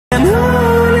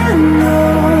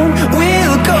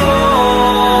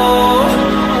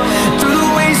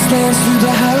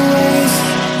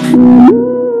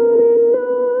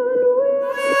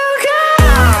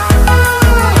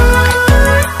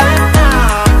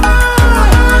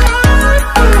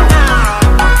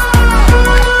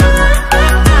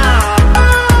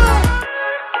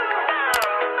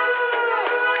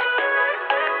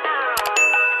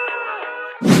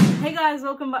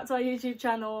back to our YouTube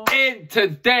channel. In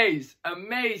today's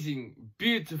amazing,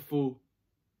 beautiful,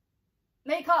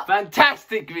 makeup,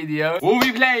 fantastic video, we'll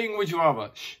be playing Would You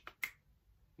Rather. Shh.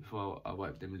 Before I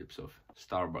wipe them lips off.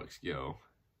 Starbucks girl.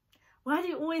 Why do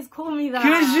you always call me that?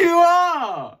 Because you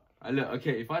are! Look,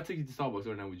 okay, if I took you to Starbucks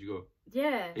right now, would you go?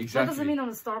 Yeah. Exactly. That doesn't mean I'm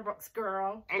a Starbucks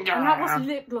girl. And that, what's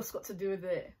lip gloss got to do with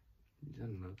it? I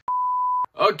don't know.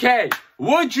 Okay,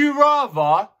 would you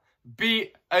rather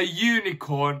be a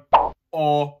unicorn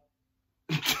or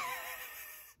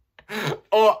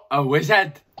a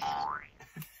wizard?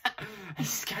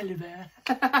 Excalibur.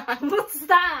 What's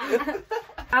that?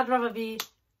 I'd rather be...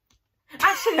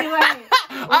 Actually, wait.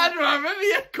 I'd rather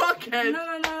be a cockhead.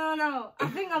 No. I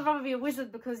think I'd rather be a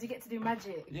wizard because you get to do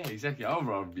magic. Yeah, exactly. I'd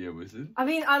rather be a wizard. I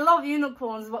mean, I love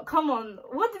unicorns, but come on.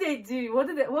 What do they do? What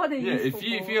are they useful for?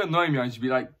 If you annoy me, I'd just be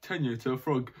like, turn you into a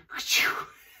frog.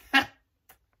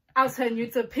 I'll turn you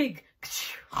into a pig.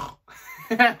 Oh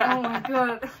my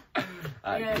god.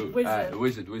 Yeah, cool.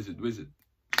 Wizard.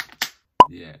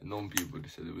 Yeah, normal people would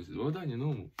have said a wizard. Well done, you're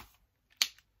normal.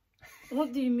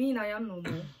 What do you mean I am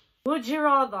normal? Would you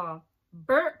rather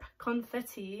burp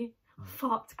confetti,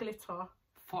 fart glitter?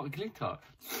 Fart glitter?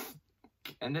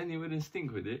 And then you wouldn't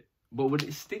stink with it. But would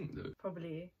it stink though?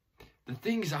 Probably. The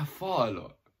thing is, I fart a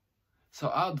lot.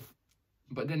 So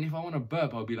but then if I want to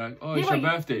burp, I'll be like, oh, yeah, it's your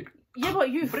birthday. Yeah, but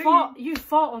you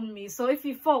fart on me. So if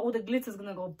you fart, all the glitter's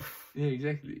gonna go. Pff. Yeah,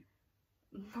 exactly.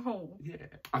 No. Yeah.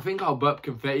 I think I'll burp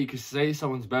confetti because say it's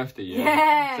someone's birthday, yeah?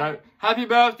 Yeah. So, happy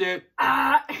birthday!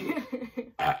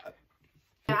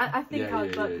 I think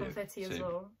I'd burp confetti as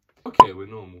well. Okay, we're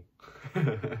normal.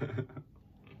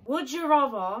 Would you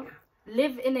rather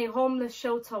live in a homeless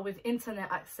shelter with internet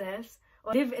access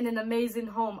or live in an amazing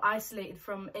home isolated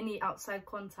from any outside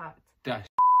contact? That's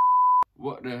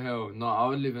what the hell? No, I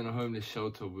would live in a homeless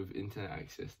shelter with internet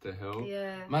access. The hell?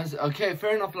 Yeah. Man's, okay,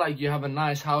 fair enough, like you have a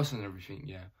nice house and everything,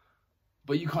 yeah.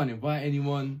 But you can't invite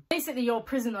anyone. Basically, you're a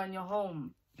prisoner in your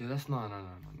home. Yeah, that's no.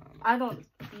 I don't.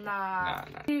 Nah.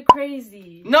 Nah. You're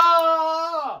crazy.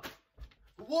 No!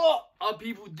 What are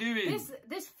people doing?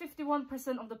 This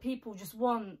 51% of the people just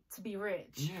want to be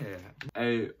rich. Yeah.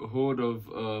 A horde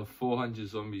of 400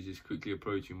 zombies is quickly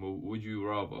approaching. Well, would you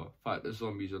rather fight the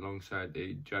zombies alongside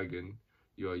a dragon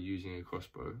you are using a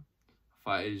crossbow?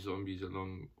 Fight a zombies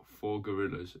along 4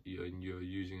 gorillas and you're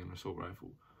using an assault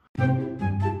rifle?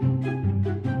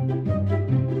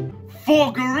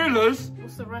 4 gorillas?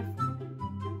 What's the rifle?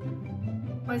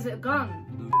 Or is it a gun?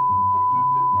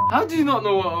 How do you not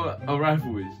know what a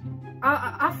rifle is?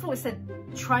 I thought it said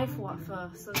trifle at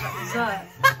first, so like dessert.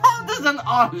 How does an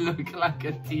R look like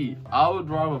a T? I would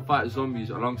rather fight zombies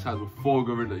alongside with 4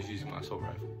 gorillas using my assault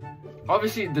rifle.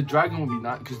 Obviously, the dragon would be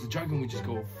nice because the dragon would just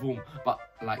go boom, but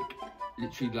like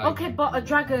literally like. Okay, but a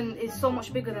dragon is so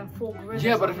much bigger than 4 gorillas.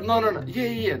 Yeah, but if no,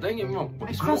 yeah. Don't get me wrong.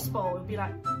 A crossbow would be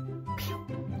like. Pew.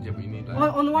 Yeah, but you need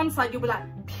like. On one side, you'll be like,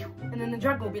 pew, and then the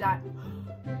dragon will be like.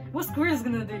 What's gorillas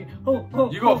gonna do? Oh,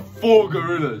 you got 4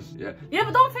 gorillas. Yeah. Yeah,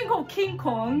 but don't think of King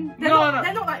Kong. They're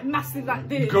not like massive like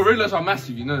this. Gorillas are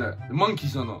massive, you know that. The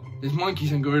monkeys are not. There's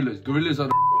monkeys and gorillas. Gorillas are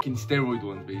the fucking steroid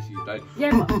ones, basically. Like.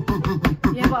 Yeah,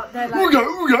 but they're like.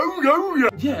 Ooga.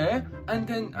 Yeah, and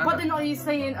then. But then are you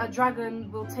saying a dragon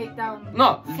will take down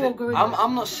 4 gorillas?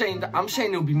 I'm not saying that. I'm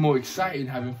saying it'll be more exciting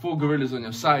having 4 gorillas on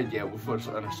your side, yeah, with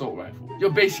an assault rifle.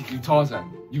 You're basically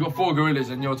Tarzan. You got 4 gorillas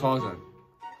and you're Tarzan.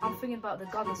 I'm thinking about the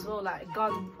gun as well, like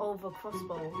gun over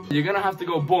crossbow. You're gonna have to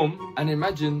go boom, and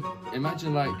imagine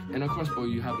like in a crossbow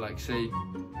you have like say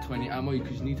 20 ammo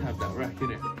because you need to have that rack in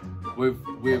it. With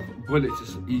bullets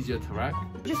it's easier to rack.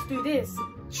 Just do this.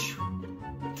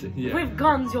 Yeah. With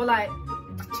guns you're like.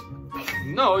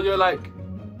 No, you're like.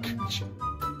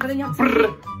 But then you have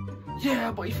to.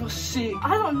 Yeah, but if you're sick. I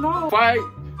don't know. Fight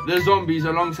the zombies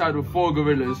alongside with 4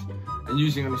 gorillas and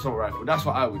using an assault rifle. That's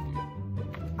what I would do.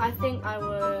 I think I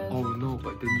would. Oh no,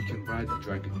 but then you can ride the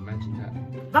dragon. Imagine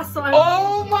that. That's what I.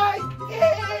 Oh my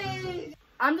god!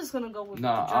 I'm just gonna go with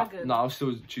the dragon. I'll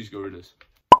still choose gorillas.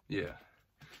 Yeah,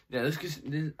 that's because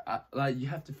like you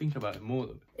have to think about it more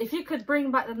though. If you could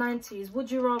bring back the 90s, would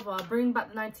you rather bring back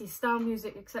the 90s style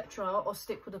music, etc., or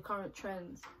stick with the current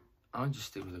trends? I'll just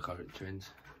stick with the current trends.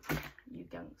 You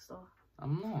gangster.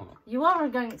 I'm not. You are a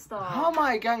gangster. How am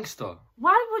I a gangster?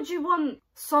 Why would you want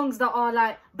songs that are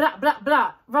like blah blah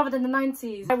blah rather than the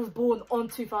 90s? I was born on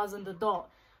 2000 the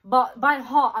dot. But by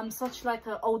heart, I'm such like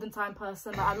an olden time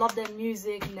person. Like, I love their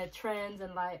music and their trends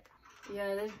and like,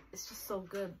 yeah, it's just so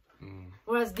good.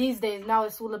 Whereas these days, now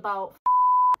it's all about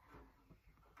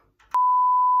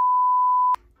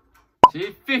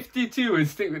See, 52 would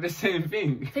stick with the same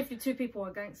thing. 52 people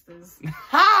are gangsters.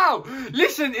 How?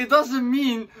 Listen, it doesn't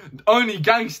mean only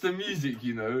gangster music,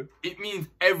 you know. It means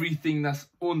everything that's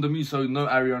on the music. So no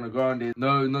Ariana Grande,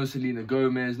 no Selena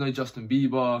Gomez, no Justin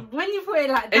Bieber. When you put it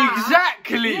like that.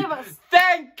 Exactly. Yeah, but...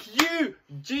 Thank you,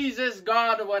 Jesus,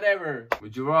 God, or whatever.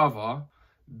 Would you rather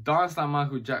dance like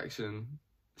Michael Jackson,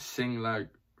 sing like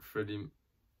Freddie?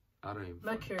 I don't even.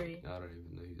 Mercury. I don't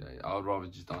even know who that is. I would rather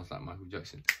just dance like Michael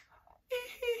Jackson.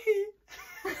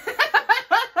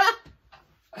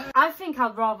 I think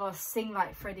I'd rather sing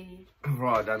like Freddie.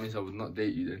 Right, that means I would not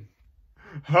date you then.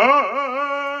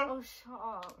 Oh, shut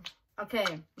up. Okay,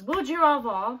 would you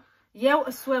rather yell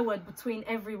a swear word between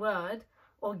every word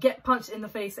or get punched in the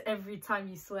face every time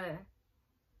you swear?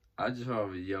 I'd just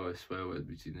rather yell a swear word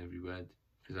between every word,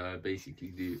 because I basically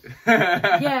do.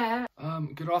 Yeah.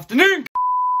 Good afternoon.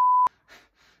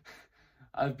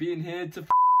 I've been here to.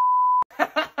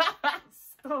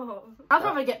 Stop. I'd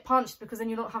rather get punched because then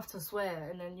you don't have to swear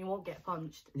and then you won't get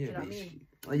punched. Yeah, do you know what I mean?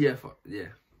 Yeah.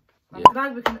 I'm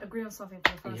glad we can agree on something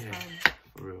for the first time.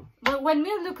 For real. But when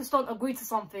me and Lucas don't agree to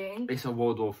something, It's a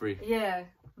World War III. yeah,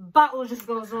 battle just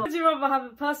goes on. Would you rather have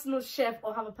a personal chef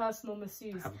or have a personal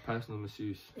masseuse? Have a personal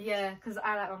masseuse. Yeah, because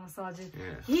I like my massages.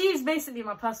 Yeah. He's basically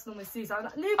my personal masseuse. I'm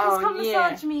like, Lucas, Oh, come yeah.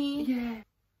 massage me. Yeah.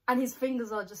 And his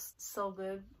fingers are just so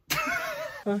good.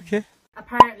 Okay.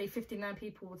 Apparently 59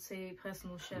 people would say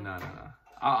personal chef. No.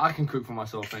 I can cook for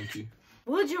myself, thank you.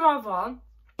 Would you rather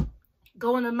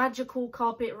go on a magical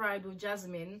carpet ride with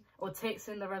Jasmine or take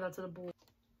Cinderella to the ball?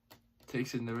 Take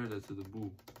Cinderella to the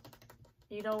ball.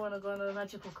 You don't want to go on a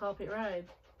magical carpet ride?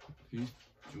 Who's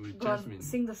Go on, Jasmine?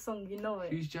 sing the song, you know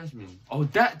it. Who's Jasmine? Oh,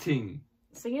 that thing.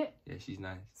 Sing it? Yeah, she's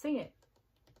nice. Sing it.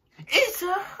 It's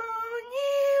a whole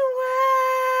new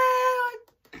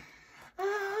world. A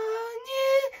whole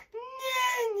new...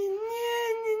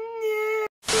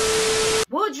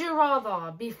 Would you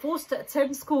rather be forced to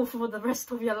attend school for the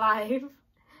rest of your life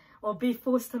or be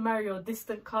forced to marry your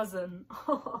distant cousin?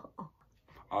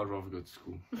 I'd rather go to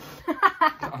school.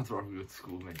 I'd rather go to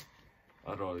school, mate.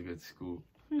 I'd rather go to school.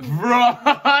 Bro,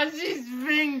 she's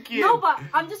thinking. No, but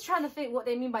I'm just trying to think what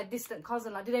they mean by distant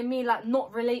cousin. Like, do they mean like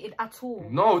not related at all?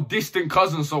 No, distant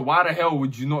cousin. So why the hell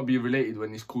would you not be related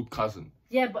when it's called cousin?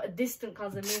 Yeah, but a distant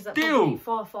cousin means that Still,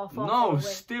 far no, away.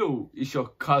 still, it's your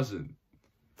cousin.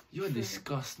 You're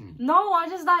disgusting me. No, I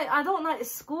don't like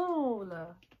school.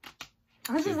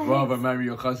 I just You'd hate- rather marry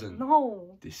your cousin.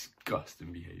 No.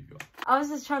 Disgusting behaviour. I was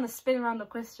just trying to spin around the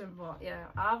question, but yeah,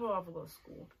 I'd rather go to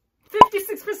school.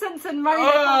 56% said marry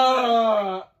their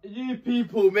cousin. You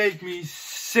people make me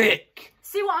sick.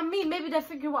 See what I mean? Maybe they're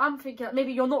thinking what I'm thinking. Like,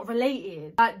 maybe you're not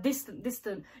related. Like, distant.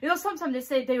 You know, sometimes they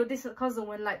say they're your distant cousin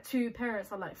when, like, two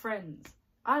parents are, like, friends.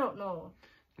 I don't know.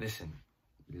 Listen,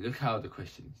 look how the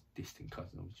question is distant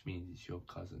cousin, which means it's your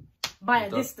cousin. By a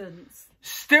distance.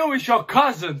 Still, it's your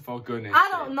cousin, for goodness I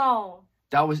don't know.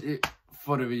 That was it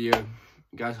for the video.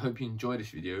 Guys, hope you enjoyed this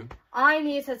video. I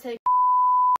need to take...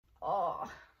 Oh...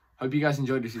 Hope you guys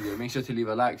enjoyed this video. Make sure to leave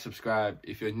a like, subscribe.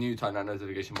 If you're new, turn that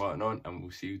notification button on, and we'll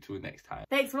see you till next time.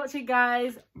 Thanks for watching,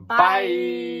 guys.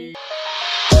 Bye.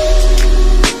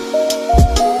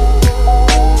 Bye.